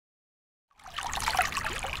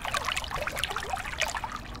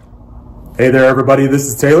Hey there everybody, this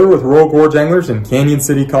is Taylor with Royal Gorge Anglers in Canyon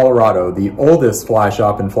City, Colorado, the oldest fly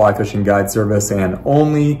shop and fly fishing guide service and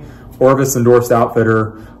only Orvis endorsed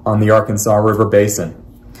outfitter on the Arkansas River Basin.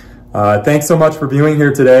 Thanks so much for viewing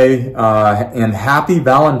here today, and happy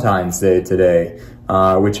Valentine's Day today,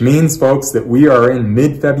 which means, folks, that we are in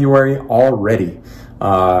mid-February already,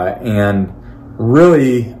 and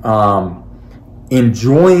really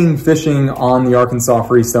enjoying fishing on the Arkansas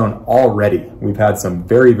Freestone already. We've had some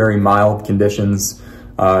very, very mild conditions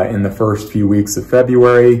in the first few weeks of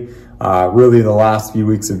February, really the last few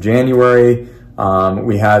weeks of January.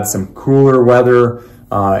 We had some cooler weather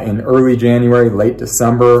in early January, late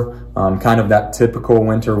December, kind of that typical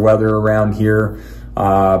winter weather around here.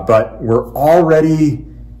 But we're already,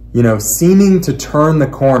 seeming to turn the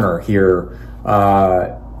corner here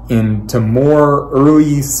into more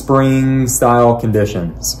early spring style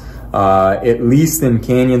conditions, at least in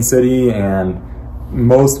Canyon City and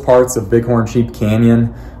most parts of Bighorn Sheep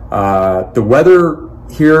Canyon. The weather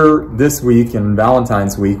here this week and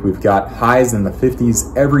Valentine's week, we've got highs in the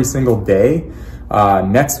 50s every single day.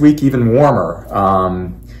 Next week, even warmer.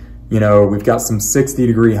 We've got some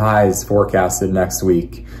 60-degree highs forecasted next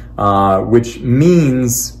week, which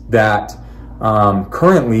means that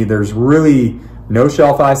currently there's really no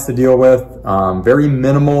shelf ice to deal with, very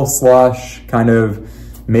minimal slush, kind of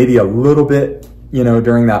maybe a little bit,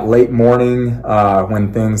 during that late morning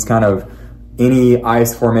when things kind of, any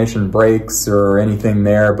ice formation breaks or anything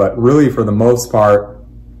there, but really for the most part,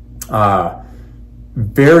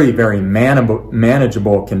 very, very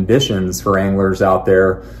manageable conditions for anglers out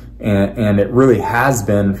there, and it really has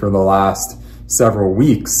been for the last several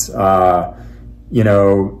weeks.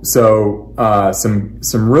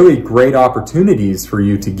 Some really great opportunities for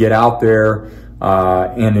you to get out there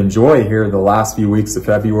and enjoy here the last few weeks of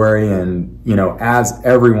February. And, as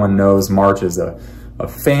everyone knows, March is a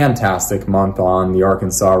fantastic month on the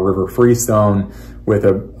Arkansas River Freestone, with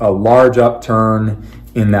a large upturn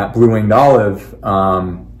in that blue-winged olive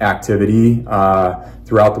activity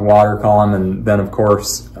throughout the water column, and then of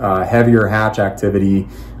course heavier hatch activity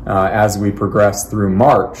as we progress through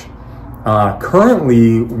March.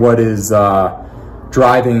 Currently, what is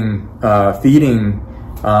driving feeding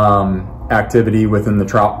activity within the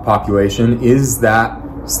trout population is that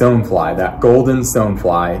stonefly, that golden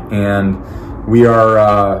stonefly, and we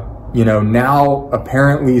are now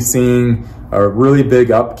apparently seeing a really big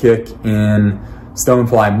upkick in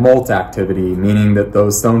stonefly molt activity, meaning that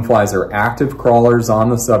those stoneflies are active crawlers on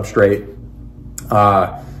the substrate.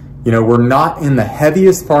 We're not in the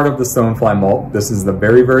heaviest part of the stonefly molt. This is the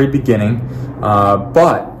very, very beginning.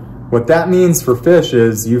 But what that means for fish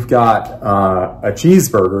is you've got a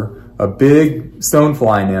cheeseburger, a big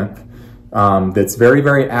stonefly nymph that's very,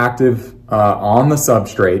 very active on the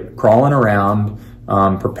substrate, crawling around,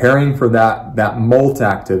 preparing for that molt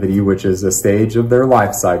activity, which is a stage of their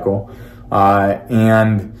life cycle. That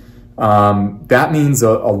means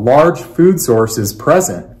a large food source is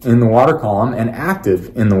present in the water column and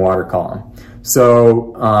active in the water column.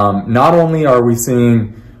 So not only are we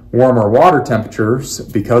seeing warmer water temperatures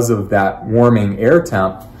because of that warming air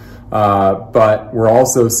temp, but we're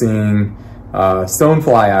also seeing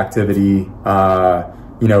stonefly activity,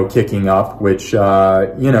 kicking up, which,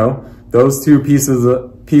 those two pieces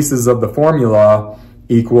of the formula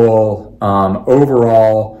equal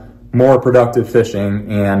overall more productive fishing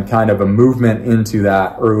and kind of a movement into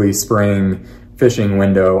that early spring fishing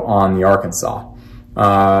window on the Arkansas.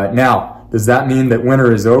 Now, does that mean that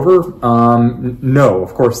winter is over? No,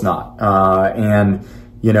 of course not.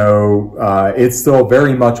 It's still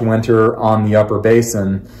very much winter on the upper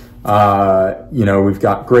basin. We've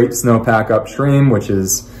got great snowpack upstream, which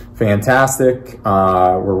is fantastic.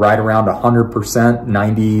 We're right around 100%,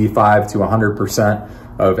 95 to 100%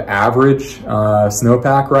 of average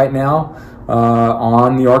snowpack right now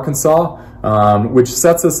on the Arkansas, which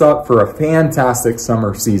sets us up for a fantastic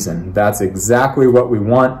summer season. That's exactly what we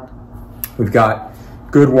want. We've got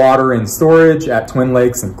good water in storage at Twin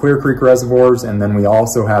Lakes and Clear Creek reservoirs, and then we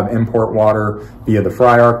also have import water via the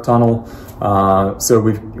Fry Ark Tunnel. So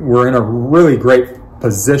we're in a really great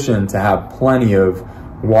position to have plenty of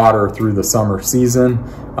water through the summer season,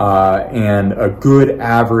 and a good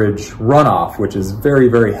average runoff, which is very,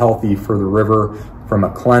 very healthy for the river from a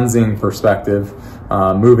cleansing perspective,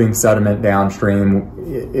 moving sediment downstream.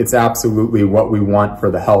 It's absolutely what we want for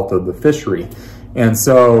the health of the fishery. And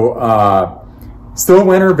so still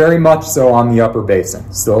winter, very much so on the upper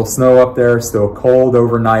basin. Still snow up there, still cold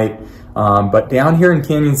overnight. But down here in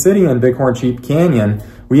Canyon City and Bighorn Sheep Canyon,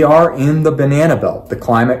 we are in the banana belt, the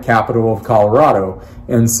climate capital of Colorado.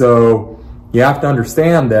 And so you have to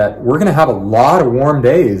understand that we're going to have a lot of warm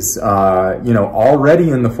days, already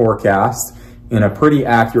in the forecast, in a pretty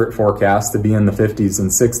accurate forecast to be in the 50s and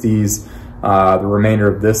 60s, the remainder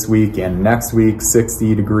of this week and next week,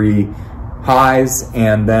 60-degree highs.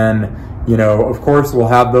 And then, of course, we'll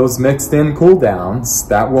have those mixed in cool downs.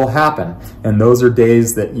 That will happen. And those are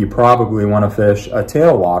days that you probably want to fish a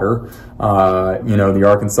tailwater. The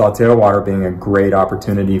Arkansas tailwater being a great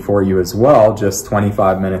opportunity for you as well, just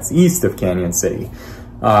 25 minutes east of Canyon City.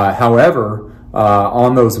 However,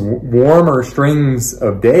 on those warmer strings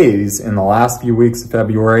of days in the last few weeks of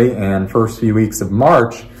February and first few weeks of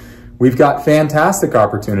March, we've got fantastic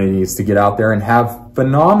opportunities to get out there and have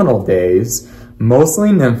phenomenal days, mostly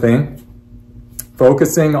nymphing,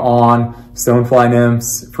 focusing on stonefly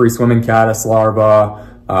nymphs, free swimming caddis larvae,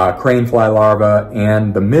 cranefly larvae,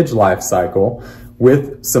 and the midge life cycle,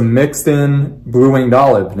 with some mixed in blue-winged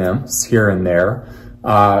olive nymphs here and there,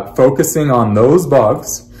 focusing on those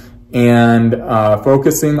bugs, and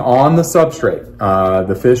focusing on the substrate.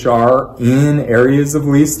 The fish are in areas of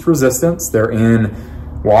least resistance. They're in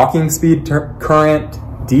walking speed current,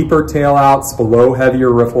 deeper tail outs below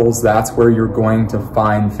heavier riffles. That's where you're going to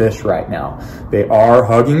find fish right now. They are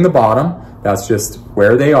hugging the bottom. That's just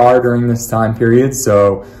where they are during this time period.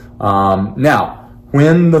 So now,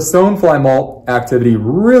 when the stonefly molt activity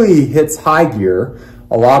really hits high gear,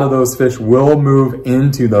 a lot of those fish will move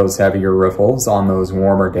into those heavier riffles on those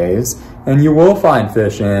warmer days, and you will find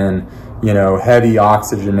fish in, heavy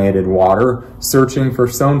oxygenated water searching for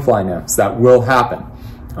stonefly nymphs. That will happen.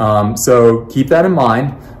 So keep that in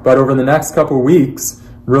mind, but over the next couple of weeks,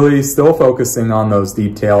 really still focusing on those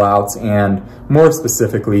deep tail outs and more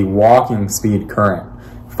specifically walking speed current.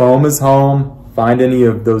 Foam is home. Find any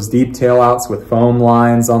of those deep tail outs with foam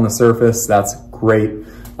lines on the surface. That's great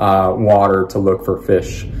water to look for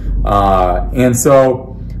fish. And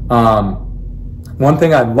so one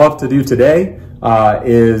thing I'd love to do today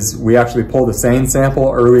is we actually pulled a seine sample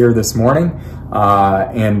earlier this morning,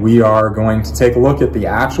 and we are going to take a look at the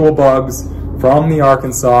actual bugs from the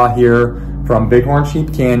Arkansas here, from Bighorn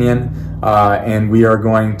Sheep Canyon, and we are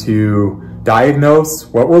going to diagnose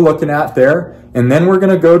what we're looking at there, and then we're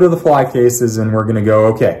going to go to the fly cases and we're going to go,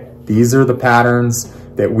 okay, these are the patterns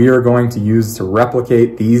that we are going to use to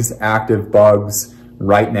replicate these active bugs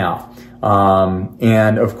right now.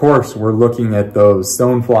 And of course, we're looking at those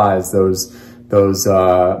stoneflies, those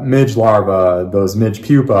midge larvae, those midge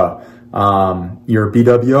pupa, your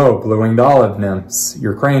BWO, blue-winged olive nymphs,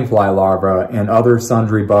 your cranefly larvae, and other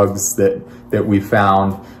sundry bugs that we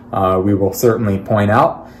found, we will certainly point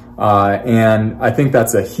out. And I think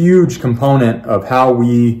that's a huge component of how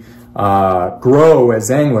we grow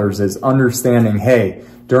as anglers, is understanding, hey,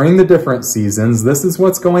 during the different seasons, this is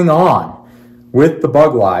what's going on with the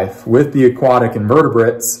bug life, with the aquatic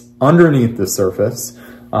invertebrates underneath the surface.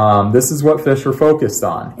 This is what fish are focused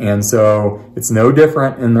on. And so it's no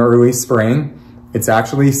different in the early spring. It's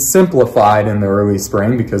actually simplified in the early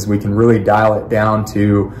spring because we can really dial it down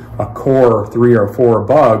to a core 3 or 4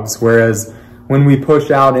 bugs, whereas when we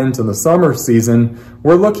push out into the summer season,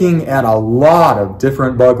 we're looking at a lot of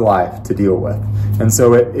different bug life to deal with. And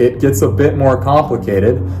so it gets a bit more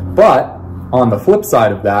complicated, but on the flip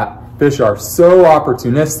side of that, fish are so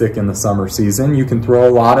opportunistic in the summer season. You can throw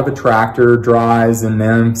a lot of attractor dries and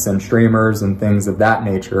nymphs and streamers and things of that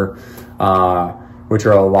nature, which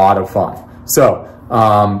are a lot of fun. So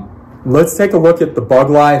let's take a look at the bug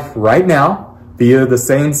life right now via the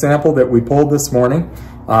seine sample that we pulled this morning.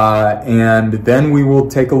 And then we will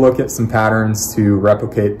take a look at some patterns to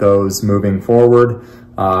replicate those moving forward,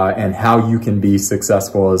 and how you can be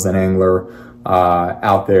successful as an angler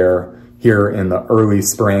out there here in the early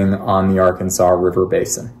spring on the Arkansas River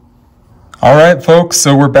Basin. All right, folks,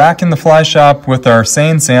 so we're back in the fly shop with our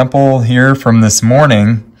seine sample here from this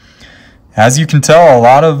morning. As you can tell, a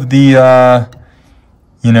lot of the,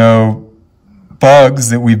 bugs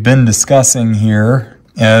that we've been discussing here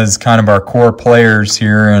as kind of our core players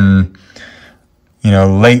here in,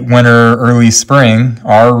 late winter, early spring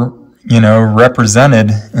are,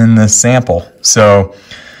 represented in this sample. So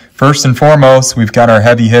first and foremost, we've got our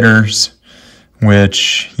heavy hitters,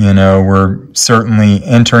 which, we're certainly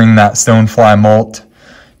entering that stonefly molt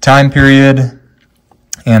time period.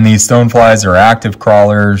 And these stoneflies are active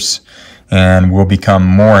crawlers and will become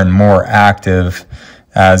more and more active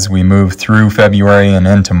as we move through February and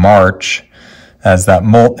into March. As that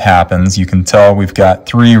molt happens, you can tell we've got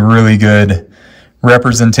 3 really good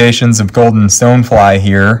representations of golden stonefly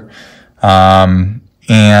here. And,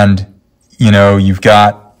 you've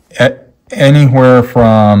got anywhere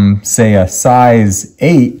from, say, a size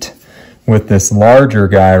 8 with this larger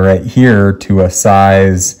guy right here to a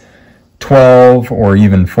size 12 or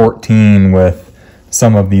even 14 with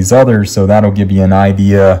some of these others. So that'll give you an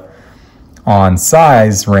idea on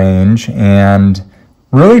size range, and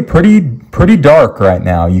really pretty dark right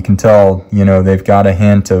now. You can tell, you know, they've got a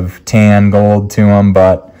hint of tan gold to them,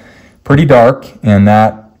 but pretty dark, and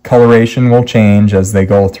that coloration will change as they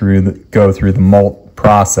go through the molt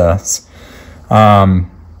process.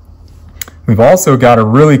 We've also got a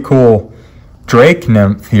really cool drake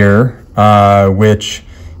nymph here, which,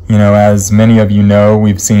 you know, as many of you know,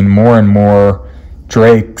 we've seen more and more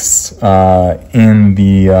drakes in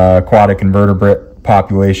the aquatic invertebrate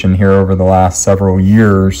population here over the last several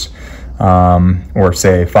years, or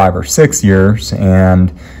say 5 or 6 years,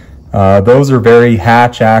 and those are very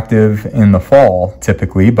hatch active in the fall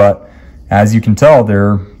typically, but as you can tell,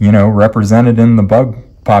 they're, you know, represented in the bug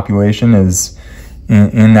population is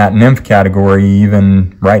in that nymph category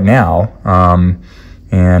even right now,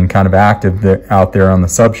 and kind of active out there on the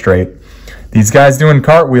substrate. These guys doing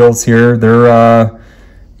cartwheels here, they're,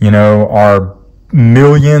 you know, are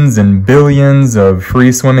millions and billions of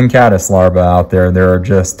free swimming caddis larvae out there. There are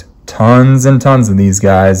just tons and tons of these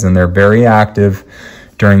guys, and they're very active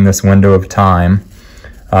during this window of time.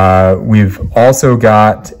 We've also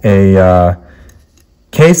got a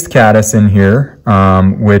cased caddis in here,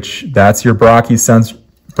 which that's your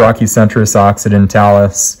Brachycentrus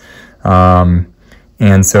occidentalis.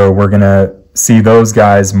 And so we're gonna see those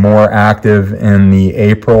guys more active in the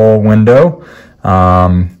April window,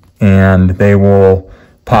 and they will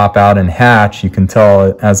pop out and hatch. You can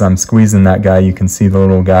tell as I'm squeezing that guy, you can see the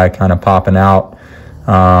little guy kind of popping out.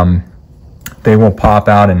 They will pop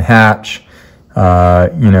out and hatch,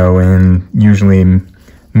 you know, in usually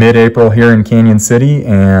mid-April here in Canyon City,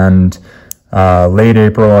 and late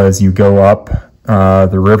April as you go up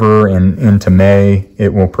the river and into May,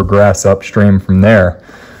 it will progress upstream from there.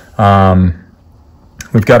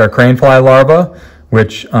 We've got our cranefly larva,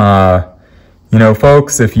 which, you know,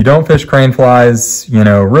 folks, if you don't fish craneflies, you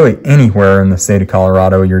know, really anywhere in the state of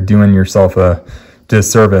Colorado, you're doing yourself a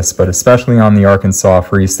disservice, but especially on the Arkansas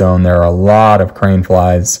Freestone, there are a lot of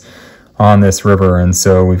craneflies on this river, and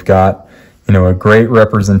so we've got, you know, a great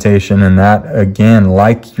representation, and that, again,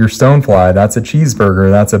 like your stonefly, that's a cheeseburger,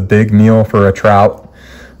 that's a big meal for a trout.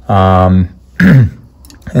 And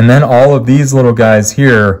then all of these little guys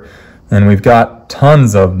here, and we've got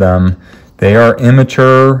tons of them, they are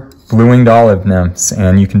immature blue-winged olive nymphs,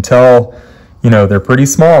 and you can tell, you know, they're pretty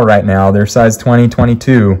small right now. They're size 20,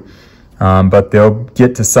 22, but they'll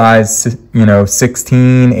get to size, you know,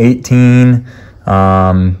 16, 18,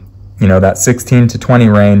 you know, that 16 to 20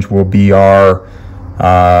 range will be our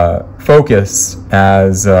focus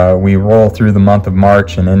as we roll through the month of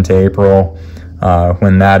March and into April,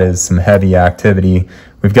 when that is some heavy activity.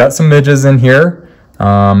 We've got some midges in here,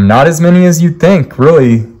 not as many as you'd think,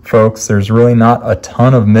 really, folks. There's really not a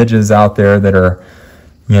ton of midges out there that are,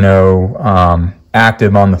 you know,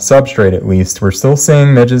 active on the substrate, at least. We're still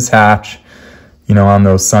seeing midges hatch, you know, on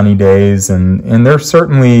those sunny days, and they're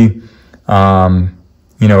certainly,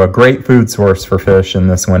 you know, a great food source for fish in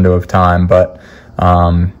this window of time. But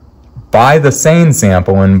by the seine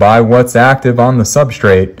sample and by what's active on the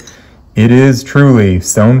substrate, it is truly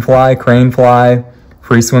stonefly, cranefly,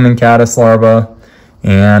 free swimming caddis larva,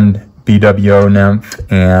 and BWO nymph,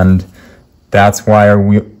 and that's why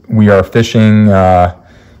we are fishing,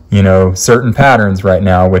 you know, certain patterns right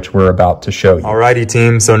now, which we're about to show you. Alrighty,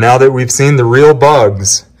 team. So now that we've seen the real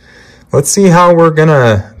bugs, let's see how we're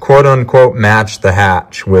gonna quote unquote match the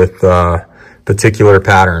hatch with particular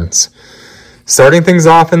patterns. Starting things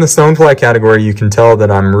off in the stonefly category, you can tell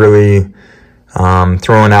that I'm really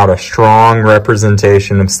throwing out a strong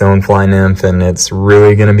representation of stonefly nymph, and it's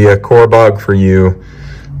really gonna be a core bug for you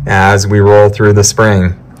as we roll through the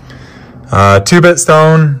spring. Two-bit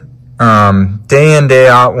stone, day in, day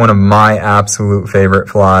out, one of my absolute favorite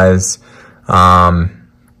flies.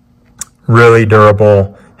 Really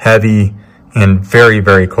durable, heavy, and very,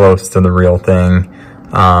 very close to the real thing.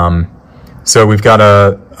 So we've got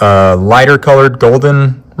a lighter colored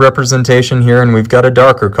golden representation here, and we've got a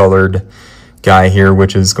darker colored guy here,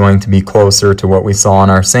 which is going to be closer to what we saw in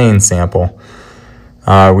our seine sample.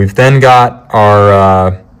 We've then got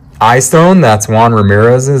our eye stone. That's Juan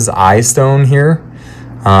Ramirez's eye stone here,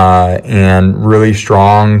 and really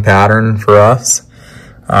strong pattern for us.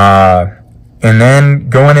 And then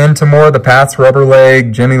going into more of the Pat's rubber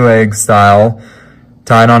leg, Jimmy leg style,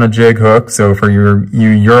 tied on a jig hook. So for you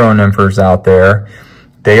Euro nymphers out there,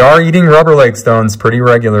 they are eating rubber leg stones pretty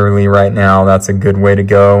regularly right now. That's a good way to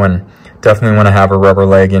go, and definitely want to have a rubber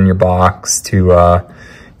leg in your box to,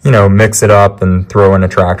 you know, mix it up and throw in a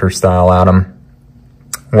tractor style at them.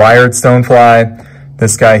 Wired stonefly,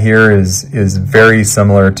 This guy here is very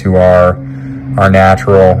similar to our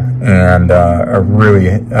natural, and a really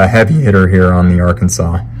heavy hitter here on the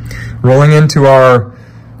Arkansas. Rolling into our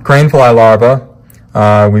crane fly larva,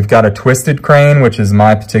 we've got a twisted crane, which is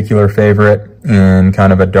my particular favorite, in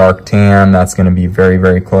kind of a dark tan. That's going to be very,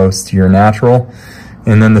 very close to your natural.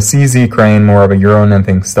 And then the CZ crane, more of a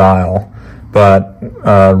Euro-nymphing style, but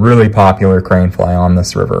really popular crane fly on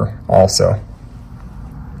this river also.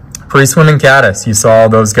 Free-swimming caddis, you saw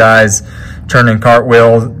those guys turning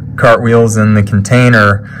cartwheels in the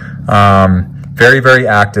container. Very, very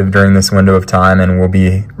active during this window of time, and will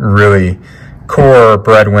be really core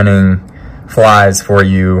breadwinning flies for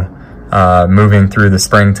you moving through the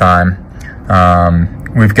springtime.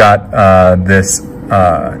 We've got this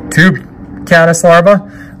tube caddis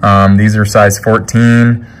larva. These are size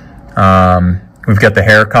 14. We've got the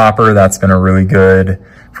hair copper. That's been a really good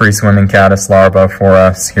free swimming caddis larva for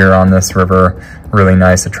us here on this river. Really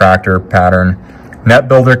nice attractor pattern. Net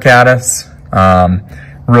builder caddis,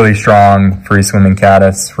 really strong free swimming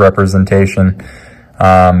caddis representation.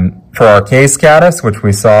 For our case caddis, which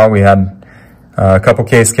we saw, we had a couple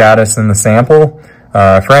case caddis in the sample.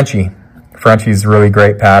 Frenchie's really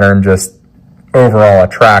great pattern, just overall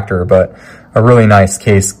attractor, but a really nice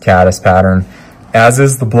case caddis pattern. As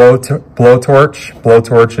is the blowtorch.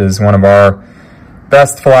 Blowtorch is one of our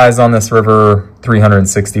best flies on this river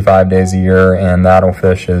 365 days a year, and that'll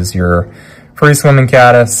fish as your free swimming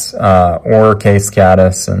caddis or case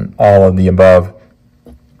caddis and all of the above.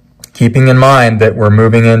 Keeping in mind that we're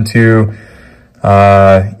moving into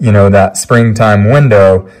that springtime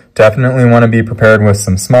window, definitely want to be prepared with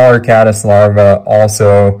some smaller caddis larvae.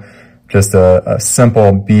 Also, just a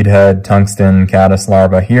simple beadhead tungsten caddis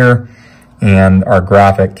larva here, and our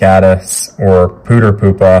graphic caddis or pooter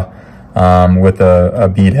pupa with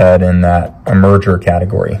a beadhead in that emerger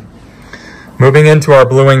category. Moving into our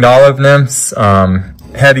blue-winged olive nymphs,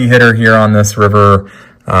 heavy hitter here on this river,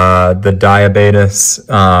 the Diabetus.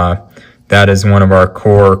 That is one of our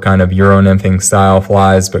core kind of Euro-nymphing style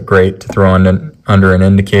flies, but great to throw under an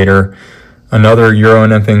indicator. Another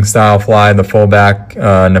Euro-nymphing style fly, the fullback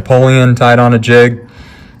Napoleon tied on a jig.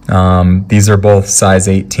 These are both size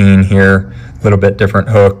 18 here, a little bit different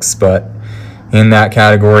hooks, but in that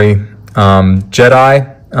category.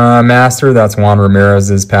 Jedi Master, that's Juan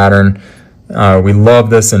Ramirez's pattern. We love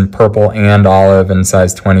this in purple and olive in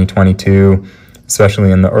size 2022,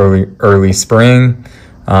 especially in the early spring.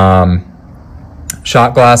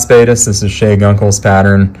 Shot glass Baetis, this is Shay Gunkel's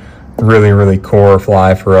pattern. Really, really core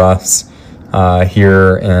fly for us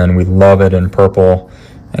here, and we love it in purple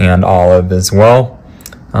and olive as well.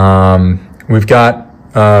 We've got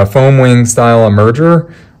foam wing style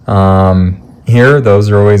emerger here. Those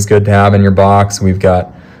are always good to have in your box. We've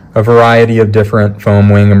got a variety of different foam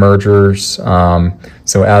wing emergers.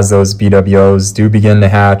 So as those BWOs do begin to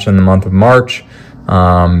hatch in the month of March,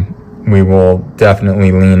 we will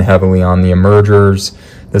definitely lean heavily on the emergers.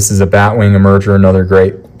 This is a batwing emerger, another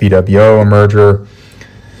great BWO emerger.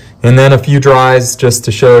 And then a few dries just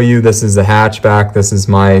to show you. This is a hatchback. This is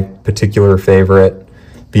my particular favorite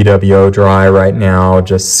BWO dry right now.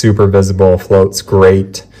 Just super visible, floats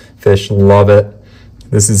great. Fish love it.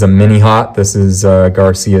 This is a mini hot. This is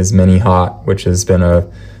Garcia's mini hot, which has been a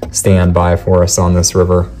standby for us on this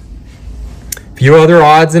river. A few other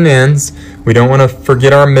odds and ends. We don't want to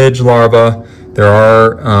forget our midge larva. There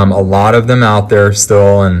are a lot of them out there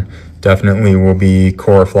still, and definitely will be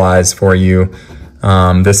core flies for you.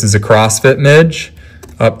 This is a CrossFit midge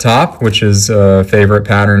up top, which is a favorite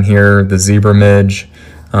pattern here. The zebra midge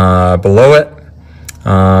below it.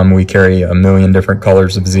 We carry a million different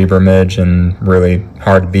colors of zebra midge and really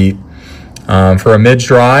hard to beat. For a midge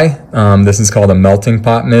dry, this is called a melting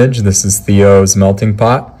pot midge. This is Theo's melting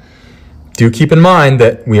pot. Do keep in mind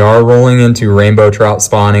that we are rolling into rainbow trout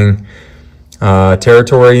spawning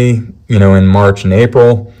territory, in March and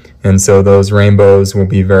April. And so those rainbows will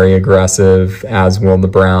be very aggressive, as will the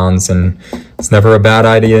browns. And it's never a bad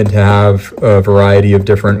idea to have a variety of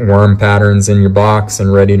different worm patterns in your box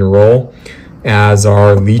and ready to roll. As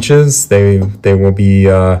are leeches, they will be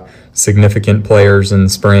significant players in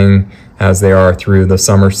spring as they are through the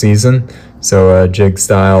summer season. So a jig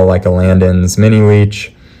style like a Landon's mini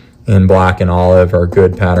leech in black and olive are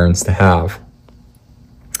good patterns to have.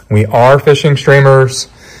 We are fishing streamers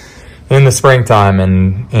in the springtime,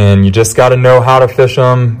 and you just got to know how to fish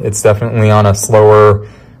them. It's definitely on a slower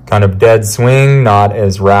kind of dead swing, not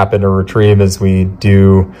as rapid a retrieve as we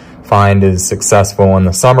do find is successful in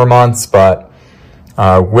the summer months, but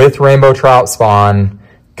with rainbow trout spawn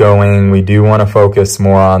going, we do want to focus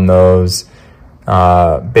more on those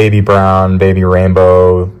baby brown, baby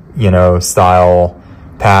rainbow, style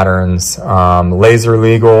patterns. Laser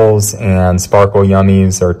Legals and Sparkle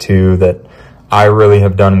Yummies are two that I really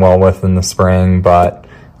have done well with in the spring, but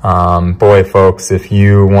boy, folks, if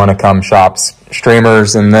you want to come shop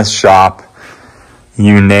streamers in this shop,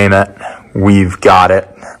 you name it, we've got it.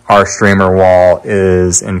 Our streamer wall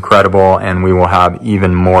is incredible, and we will have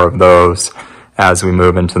even more of those as we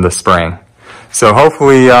move into the spring. So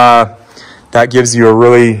hopefully that gives you a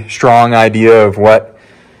really strong idea of what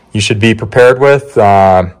you should be prepared with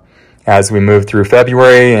as we move through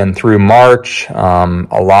February and through March.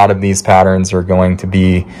 A lot of these patterns are going to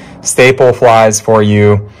be staple flies for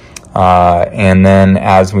you. And then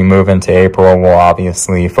as we move into April, we'll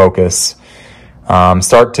obviously focus,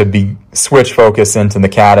 start to switch focus into the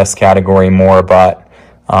caddis category more. But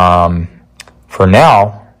for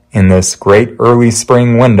now, in this great early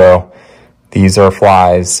spring window, these are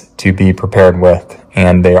flies to be prepared with,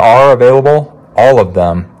 and they are available, all of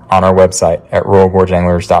them, on our website at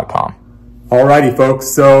ruralgorgeanglers.com. Alrighty, folks,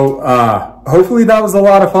 so hopefully that was a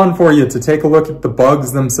lot of fun for you to take a look at the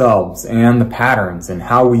bugs themselves and the patterns and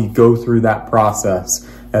how we go through that process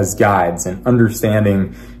as guides and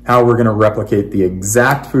understanding how we're going to replicate the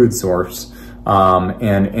exact food source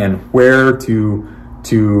and where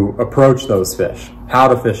to approach those fish, how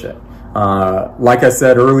to fish it. Like I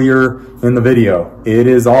said earlier in the video, it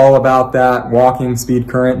is all about that walking, speed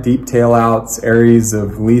current, deep tail outs, areas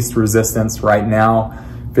of least resistance. Right now,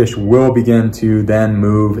 fish will begin to then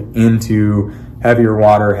move into heavier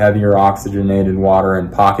water, heavier oxygenated water,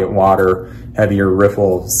 and pocket water, heavier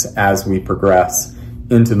riffles as we progress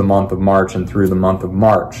into the month of March and through the month of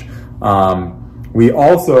March. We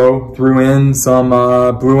also threw in some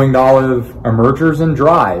blue-winged olive emergers and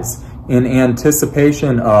dries in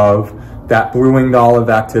anticipation of that blue-winged olive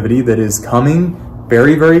activity that is coming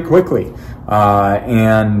very, very quickly.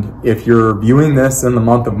 And if you're viewing this in the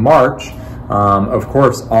month of March, of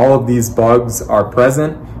course, all of these bugs are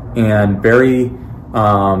present and very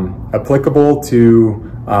applicable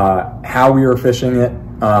to how we are fishing it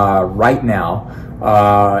right now.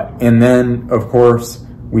 And then, of course,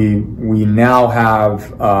 we now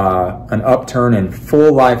have an upturn in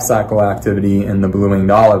full life cycle activity in the blue-winged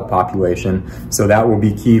olive population. So that will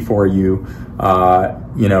be key for you,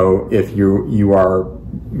 you know, if you are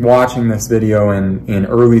watching this video in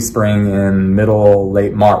early spring and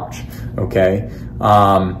late March, okay?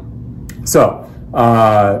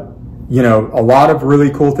 You know, a lot of really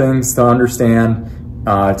cool things to understand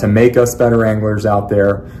to make us better anglers out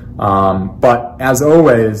there. But as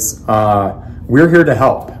always, we're here to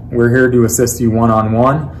help. We're here to assist you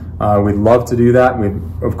one-on-one. We'd love to do that. We,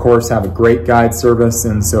 of course, have a great guide service.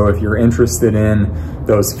 And so if you're interested in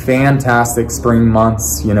those fantastic spring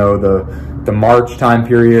months, you know, the March time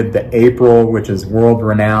period, the April, which is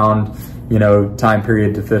world-renowned, you know, time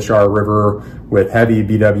period to fish our river with heavy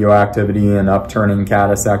BW activity and upturning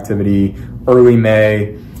caddis activity, early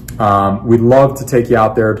May, we'd love to take you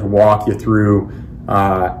out there to walk you through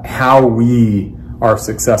how we are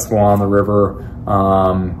successful on the river,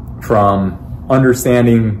 from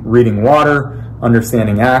understanding reading water,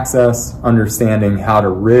 understanding access, understanding how to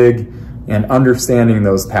rig, and understanding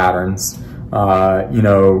those patterns. You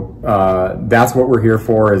know, that's what we're here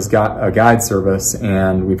for, is got a guide service,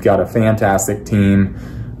 and we've got a fantastic team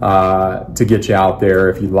to get you out there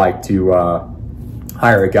if you'd like to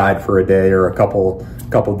hire a guide for a day or a couple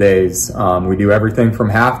days. We do everything from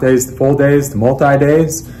half days to full days to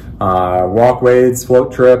multi-days, walkways,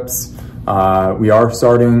 float trips. We are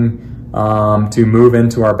starting to move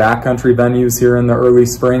into our backcountry venues here in the early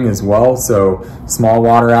spring as well. So small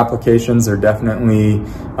water applications are definitely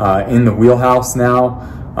in the wheelhouse now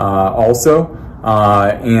also.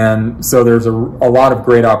 And so there's a lot of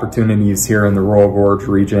great opportunities here in the Royal Gorge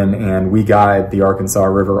region, and we guide the Arkansas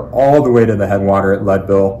River all the way to the headwater at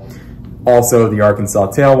Leadville. Also, the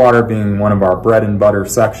Arkansas tailwater being one of our bread and butter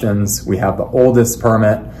sections. We have the oldest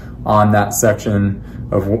permit on that section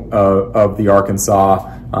of the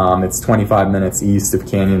Arkansas. It's 25 minutes east of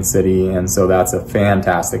Canyon City, and so that's a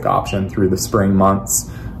fantastic option through the spring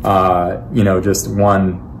months. You know, just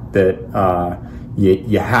one that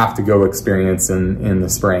you have to go experience in the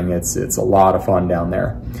spring. It's a lot of fun down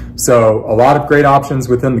there. So a lot of great options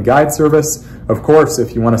within the guide service. Of course,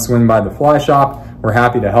 if you want to swing by the fly shop, we're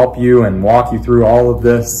happy to help you and walk you through all of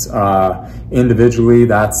this individually.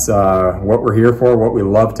 That's what we're here for, what we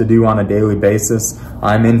love to do on a daily basis.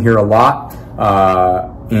 I'm in here a lot,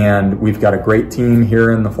 and we've got a great team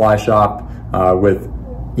here in the fly shop with,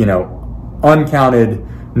 you know, uncounted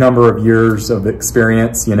number of years of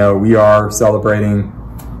experience. You know, we are celebrating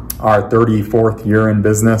our 34th year in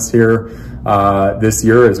business here this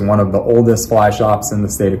year as one of the oldest fly shops in the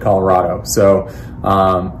state of Colorado. So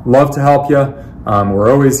love to help you.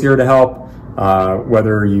 We're always here to help,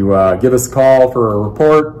 whether you give us a call for a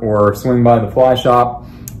report or swing by the fly shop.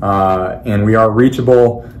 And we are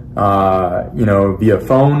reachable, via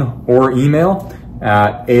phone or email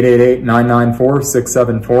at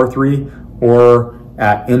 888-994-6743 or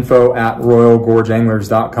at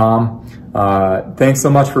info@royalgorgeanglers.com. Thanks so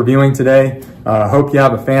much for viewing today. Hope you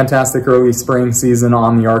have a fantastic early spring season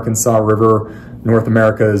on the Arkansas River, North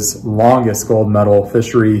America's longest gold medal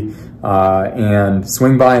fishery. And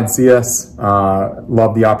swing by and see us.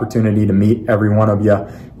 Love the opportunity to meet every one of you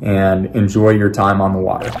and enjoy your time on the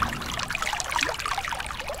water.